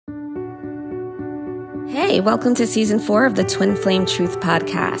Hey, welcome to season 4 of the Twin Flame Truth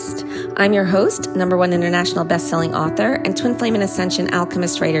Podcast. I'm your host, #1 international best-selling author, and Twin Flame and Ascension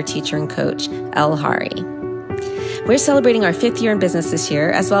alchemist, writer, teacher, and coach, Elle Hari. We're celebrating our 5th year in business this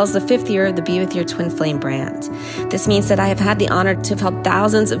year, as well as the 5th year of the Be With Your Twin Flame brand. This means that I have had the honor to have helped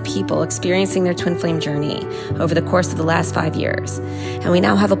thousands of people experiencing their twin flame journey over the course of the last 5 years. And we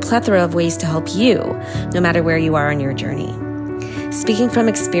now have a plethora of ways to help you, no matter where you are on your journey. Speaking from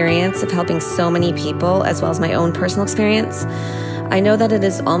experience of helping so many people, as well as my own personal experience, I know that it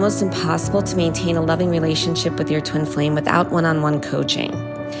is almost impossible to maintain a loving relationship with your twin flame without one-on-one coaching.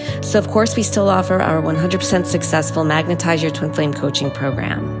 So of course, we still offer our 100% successful Magnetize Your Twin Flame coaching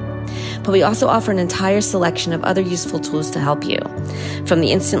program. But we also offer an entire selection of other useful tools to help you, from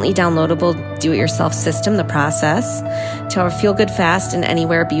the instantly downloadable do-it-yourself system, The Process, to our Feel Good Fast and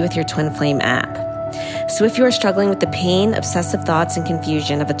Anywhere Be With Your Twin Flame app. So if you are struggling with the pain, obsessive thoughts, and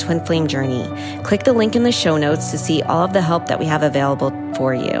confusion of a twin flame journey, click the link in the show notes to see all of the help that we have available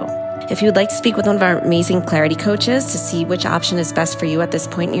for you. If you would like to speak with one of our amazing clarity coaches to see which option is best for you at this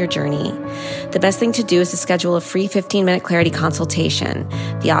point in your journey, the best thing to do is to schedule a free 15-minute clarity consultation,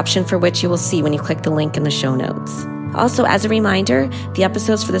 the option for which you will see when you click the link in the show notes. Also, as a reminder, the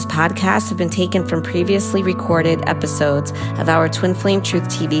episodes for this podcast have been taken from previously recorded episodes of our Twin Flame Truth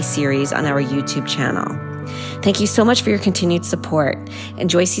TV series on our YouTube channel. Thank you so much for your continued support.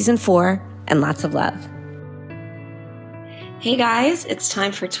 Enjoy season 4 and lots of love. Hey guys, it's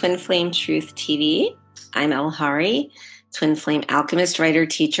time for Twin Flame Truth TV. I'm Elle Hari, Twin Flame alchemist, writer,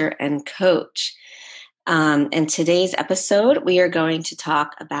 teacher, and coach. In today's episode, we are going to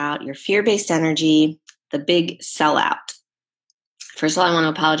talk about your fear-based energy, the big sellout. First of all, I want to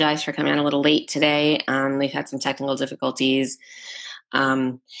apologize for coming on a little late today. We've had some technical difficulties.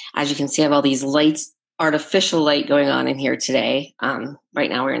 As you can see, I have all these lights, artificial light going on in here today. Right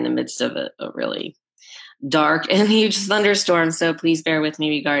now, we're in the midst of a really dark and huge thunderstorm, so please bear with me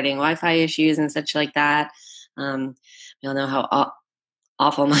regarding Wi-Fi issues and such like that. You'll know how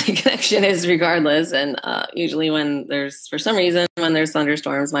awful my connection is regardless, and usually for some reason, when there's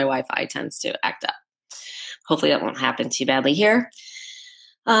thunderstorms, my Wi-Fi tends to act up. Hopefully that won't happen too badly here.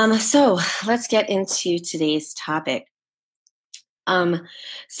 So let's get into today's topic.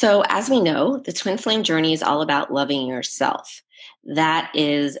 So as we know, the twin flame journey is all about loving yourself. That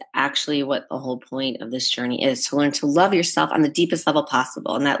is actually what the whole point of this journey is, to learn to love yourself on the deepest level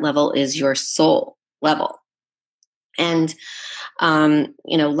possible. And that level is your soul level. And,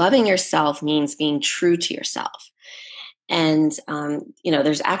 loving yourself means being true to yourself. And,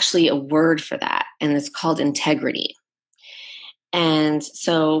 there's actually a word for that, and it's called integrity. And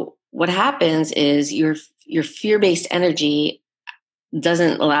so what happens is your fear-based energy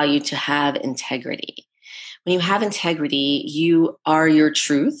doesn't allow you to have integrity. When you have integrity, you are your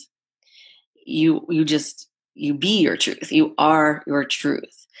truth. You be your truth. You are your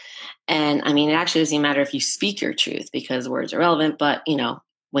truth. And it actually doesn't matter if you speak your truth, because words are relevant, but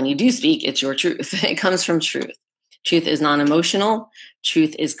when you do speak, it's your truth. It comes from truth. Truth is non-emotional.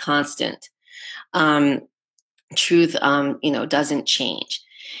 Truth is constant. Truth, doesn't change.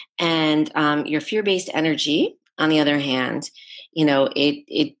 And your fear-based energy, on the other hand,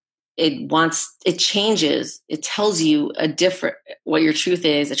 it changes. It tells you what your truth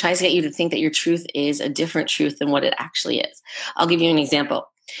is. It tries to get you to think that your truth is a different truth than what it actually is. I'll give you an example.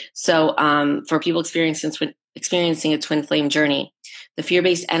 So for people experiencing a twin flame journey, the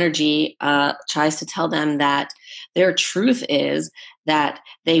fear-based energy tries to tell them that their truth is that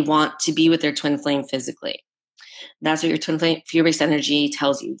they want to be with their twin flame physically. That's what your twin flame fear-based energy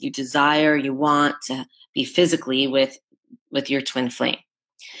tells you. You desire, you want to be physically with your twin flame.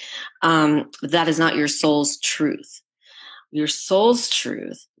 That is not your soul's truth. Your soul's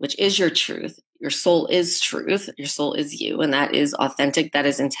truth, which is your truth, your soul is truth, your soul is you, and that is authentic, that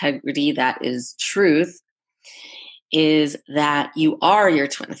is integrity, that is truth, is that you are your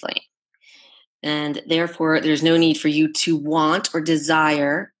twin flame. And therefore, there's no need for you to want or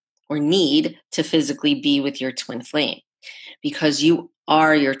desire or need to physically be with your twin flame, because you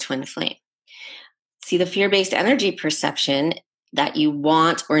are your twin flame. See, the fear-based energy perception that you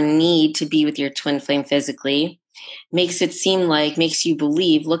want or need to be with your twin flame physically makes you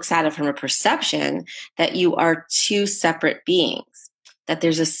believe, looks at it from a perception that you are two separate beings, that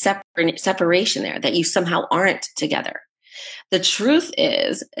there's a separation there, that you somehow aren't together. The truth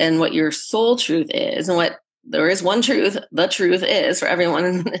is, and what your soul truth is, and what there is one truth, the truth is for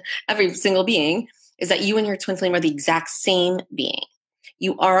everyone, every single being, is that you and your twin flame are the exact same being.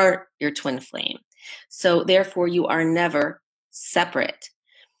 You are your twin flame. So therefore, you are never separate.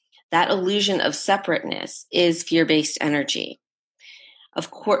 That illusion of separateness is fear-based energy.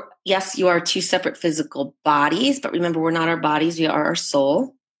 Of course, yes, you are two separate physical bodies, but remember, we're not our bodies, we are our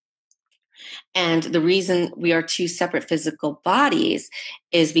soul. And the reason we are two separate physical bodies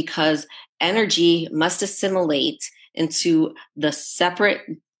is because energy must assimilate into the separate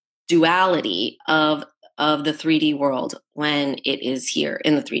duality of the 3D world when it is here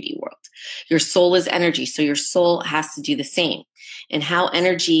in the 3D world. Your soul is energy, so your soul has to do the same. And how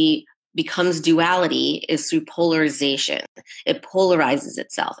energy becomes duality is through polarization. It polarizes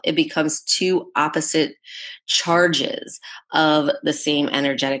itself. It becomes two opposite charges of the same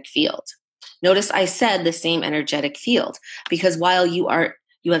energetic field. Notice I said the same energetic field, because while you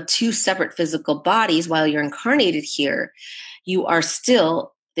have two separate physical bodies, while you're incarnated here, they're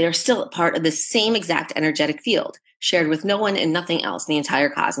still part of the same exact energetic field, shared with no one and nothing else in the entire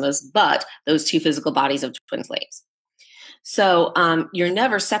cosmos but those two physical bodies of twin flames. So you're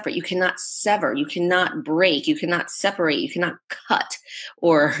never separate. You cannot sever. You cannot break. You cannot separate. You cannot cut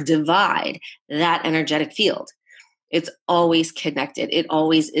or divide that energetic field. It's always connected. It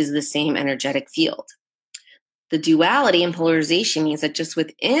always is the same energetic field. The duality and polarization means that just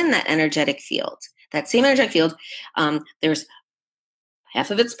within that energetic field, that same energetic field, there's half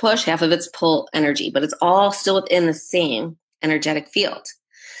of its push, half of its pull energy, but it's all still within the same energetic field.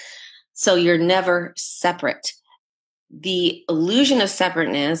 So you're never separate. The illusion of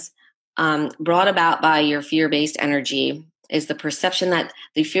separateness brought about by your fear-based energy is the perception that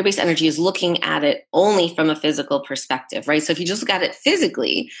the fear-based energy is looking at it only from a physical perspective, right? So if you just look at it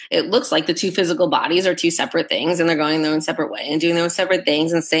physically, it looks like the two physical bodies are two separate things and they're going their own separate way and doing their own separate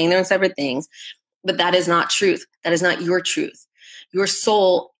things and saying their own separate things. But that is not truth. That is not your truth. Your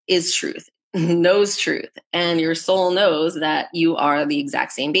soul is truth, knows truth, and your soul knows that you are the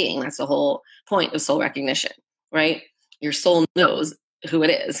exact same being. That's the whole point of soul recognition, right? Your soul knows who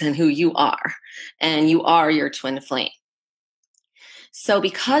it is and who you are, and you are your twin flame. So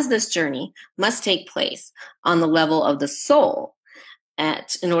because this journey must take place on the level of the soul,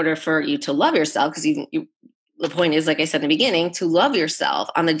 in order for you to love yourself, because the point is, like I said in the beginning, to love yourself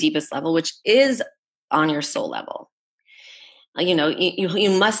on the deepest level, which is on your soul level. You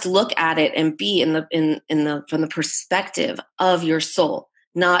must look at it and be from the perspective of your soul,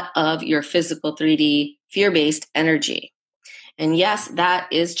 not of your physical 3D fear-based energy. And yes, that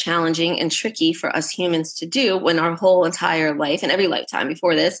is challenging and tricky for us humans to do when our whole entire life and every lifetime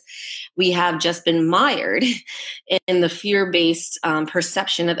before this, we have just been mired in the fear-based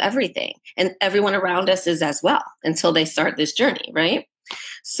perception of everything. And everyone around us is as well until they start this journey, right?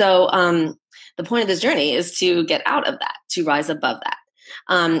 So the point of this journey is to get out of that, to rise above that.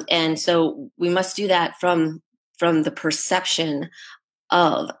 And so we must do that from the perception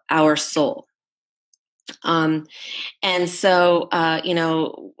of our soul. And so,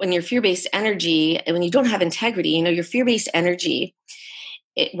 when you're fear-based energy, and when you don't have integrity, your fear-based energy,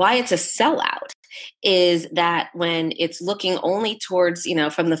 why it's a sellout is that when it's looking only towards,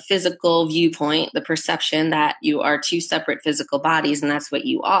 from the physical viewpoint, the perception that you are two separate physical bodies, and that's what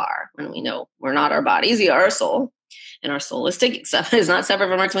you are. When we know we're not our bodies, we are our soul, and our soul is not separate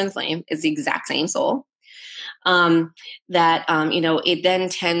from our twin flame. It's the exact same soul. It then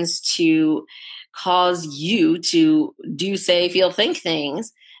tends to cause you to do, say, feel, think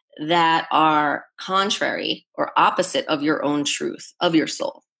things that are contrary or opposite of your own truth, of your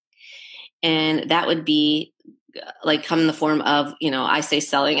soul. And that would be come in the form of, I say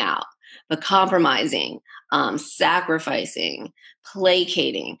selling out, but compromising, sacrificing,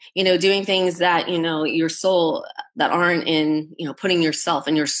 placating, doing things that, your soul, that aren't in, putting yourself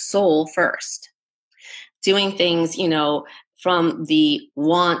and your soul first, doing things, from the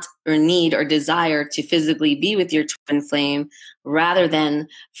want or need or desire to physically be with your twin flame, rather than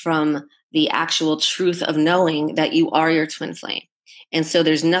from the actual truth of knowing that you are your twin flame. And so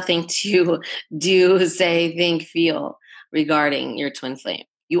there's nothing to do, say, think, feel regarding your twin flame.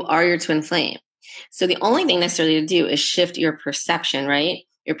 You are your twin flame. So the only thing necessarily to do is shift your perception, right?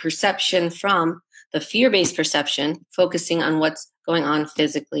 Your perception from the fear-based perception, focusing on what's going on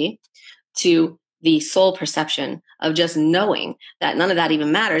physically, to the soul perception of just knowing that none of that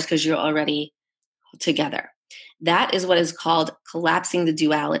even matters because you're already together. That is what is called collapsing the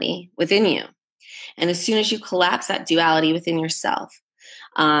duality within you. And as soon as you collapse that duality within yourself,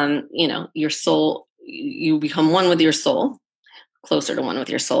 your soul, you become one with your soul, closer to one with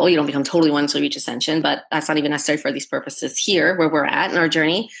your soul. You don't become totally one until you reach ascension, but that's not even necessary for these purposes here where we're at in our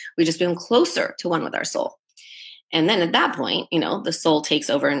journey. We just become closer to one with our soul. And then at that point, the soul takes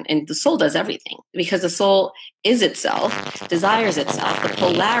over, and the soul does everything, because the soul is itself, desires itself. The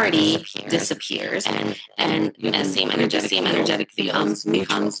polarity disappears, and same energetic becomes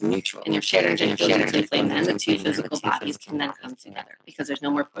neutral. And your shared energetic field and twin flame, then the two physical bodies can then come together, because there's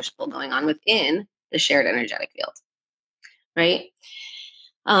no more push-pull going on within the shared energetic field, right?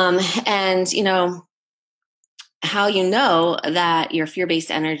 And how you know that your fear-based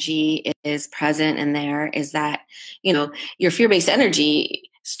energy is present in there is that, your fear-based energy's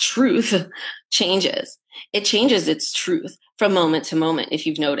truth changes. It changes its truth from moment to moment, if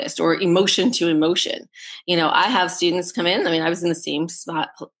you've noticed, or emotion to emotion. I have students come in. I mean, I was in the same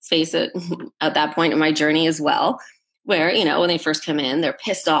space at that point in my journey as well, where, when they first come in, they're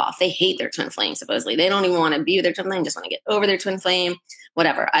pissed off. They hate their twin flame, supposedly. They don't even want to be with their twin flame, just want to get over their twin flame,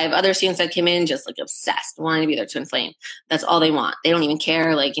 whatever. I have other students that come in just like obsessed, wanting to be their twin flame. That's all they want. They don't even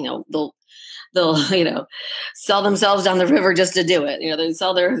care. Like, they'll sell themselves down the river just to do it. They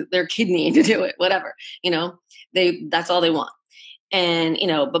sell their kidney to do it, whatever. That's all they want. And,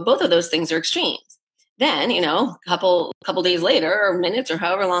 but both of those things are extremes. Then, a couple days later, or minutes, or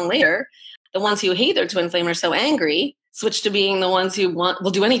however long later, the ones who hate their twin flame are so angry, switch to being the ones who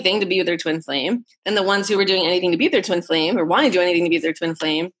will do anything to be with their twin flame. And the ones who are doing anything to be with their twin flame, or want to do anything to be with their twin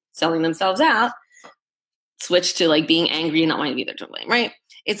flame, selling themselves out, switch to like being angry and not wanting to be their twin flame, right?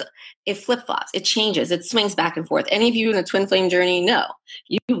 It flip-flops, it changes, it swings back and forth. Any of you in a twin flame journey know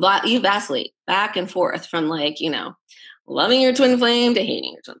you vacillate back and forth from loving your twin flame to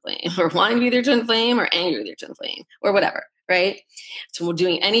hating your twin flame, or wanting to be their twin flame, or angry with your twin flame, or whatever, right? So we're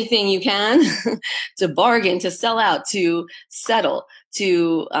doing anything you can to bargain, to sell out, to settle,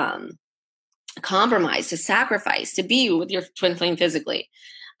 to compromise, to sacrifice, to be with your twin flame physically,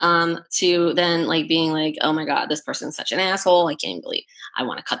 to then being like, oh my God, this person's such an asshole. I can't believe I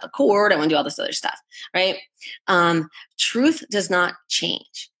want to cut the cord. I want to do all this other stuff, right? Truth does not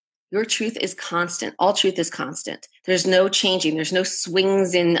change. Your truth is constant. All truth is constant. There's no changing. There's no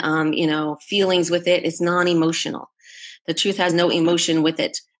swings in, feelings with it. It's non-emotional. The truth has no emotion with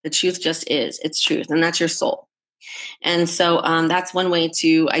it. The truth just is. It's truth. And that's your soul. And so that's one way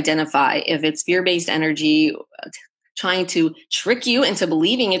to identify if it's fear-based energy trying to trick you into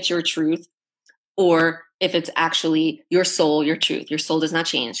believing it's your truth, or if it's actually your soul, your truth. Your soul does not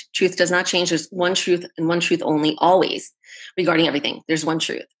change. Truth does not change. There's one truth, and one truth only, always, regarding everything. There's one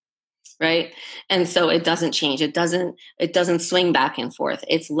truth. Right. And so it doesn't change. It doesn't swing back and forth.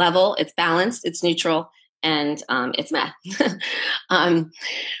 It's level, it's balanced, it's neutral, and it's math.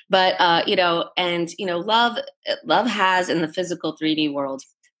 Love has in the physical 3D world,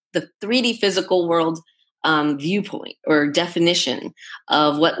 the 3D physical world viewpoint or definition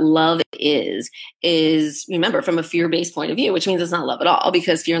of what love is, remember, from a fear-based point of view, which means it's not love at all,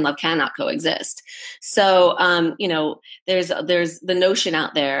 because fear and love cannot coexist. So, there's the notion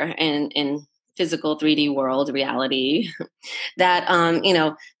out there in physical 3D world reality that,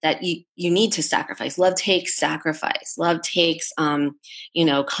 that you need to sacrifice. Love takes sacrifice. Love takes,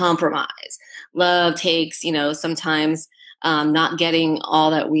 compromise. Love takes, sometimes not getting all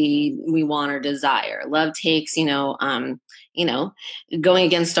that we want or desire. Love takes, going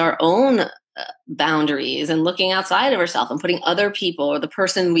against our own boundaries and looking outside of ourselves and putting other people or the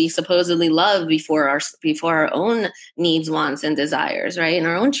person we supposedly love before our own needs, wants, and desires, right? And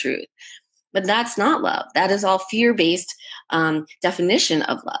our own truth. But that's not love. That is all fear-based definition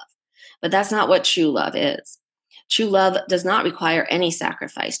of love. But that's not what true love is. True love does not require any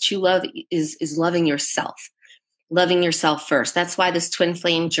sacrifice. True love is loving yourself. Loving yourself first. That's why this twin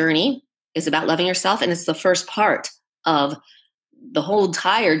flame journey is about loving yourself. And it's the first part of the whole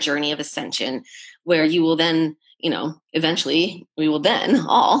entire journey of ascension, where you will then, eventually we will then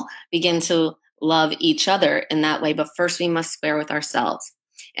all begin to love each other in that way. But first we must square with ourselves.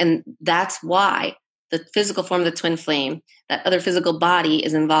 And that's why the physical form of the twin flame, that other physical body,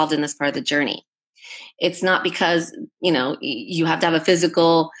 is involved in this part of the journey. It's not because, you have to have a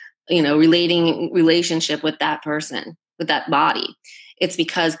physical relationship with that person, with that body. It's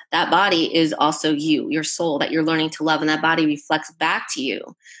because that body is also you, your soul that you're learning to love. And that body reflects back to you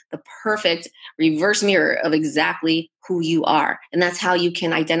the perfect reverse mirror of exactly who you are. And that's how you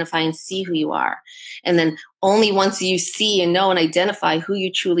can identify and see who you are. And then only once you see and know and identify who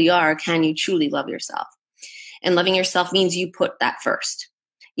you truly are, can you truly love yourself. And loving yourself means you put that first.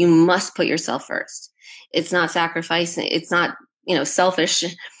 You must put yourself first. It's not sacrificing. It's not, selfish.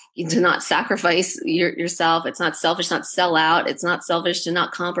 You do not sacrifice yourself. It's not selfish, not sell out. It's not selfish to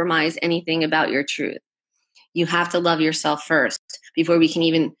not compromise anything about your truth. You have to love yourself first before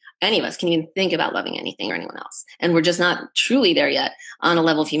any of us can even think about loving anything or anyone else. And we're just not truly there yet on a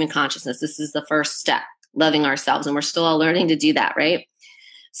level of human consciousness. This is the first step. loving ourselves. And we're still all learning to do that, right?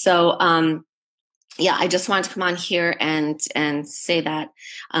 So, I just wanted to come on here and say that,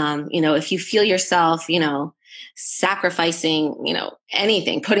 if you feel yourself, sacrificing,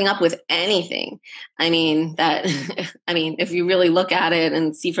 anything, putting up with anything, if you really look at it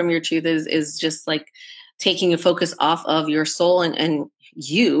and see from your truth is just like taking a focus off of your soul and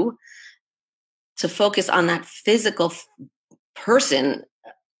you to focus on that physical person,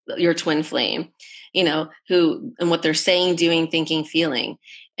 your twin flame, who and what they're saying, doing, thinking, feeling.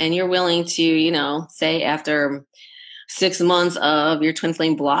 And you're willing to, say after 6 months of your twin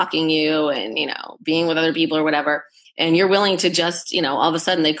flame blocking you and, being with other people or whatever, and you're willing to just, all of a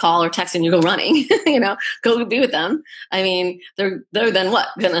sudden they call or text and you go running, go be with them. They're then what?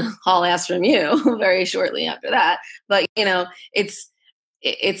 Going to haul ass from you very shortly after that. But, it's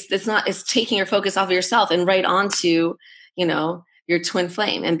taking your focus off of yourself and right onto, your twin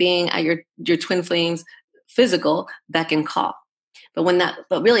flame and being at your twin flame's physical beck and call. But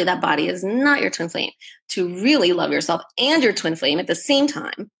really that body is not your twin flame. To really love yourself and your twin flame at the same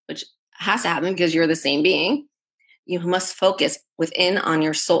time, which has to happen because you're the same being, you must focus within on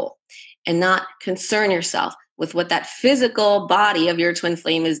your soul and not concern yourself with what that physical body of your twin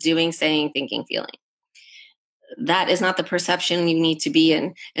flame is doing, saying, thinking, feeling. That is not the perception you need to be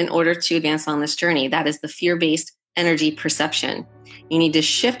in order to advance on this journey. That is the fear-based energy perception. You need to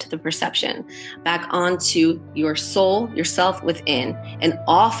shift the perception back onto your soul, yourself within, and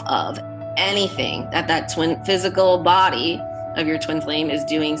off of anything that twin physical body of your twin flame is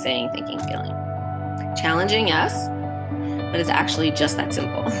doing, saying, thinking, feeling. Challenging, yes, but it's actually just that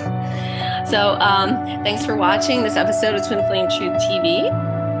simple. So thanks for watching this episode of Twin Flame Truth TV.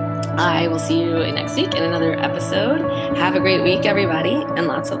 I will see you next week in another episode. Have a great week, everybody, and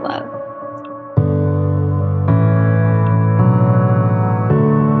lots of love.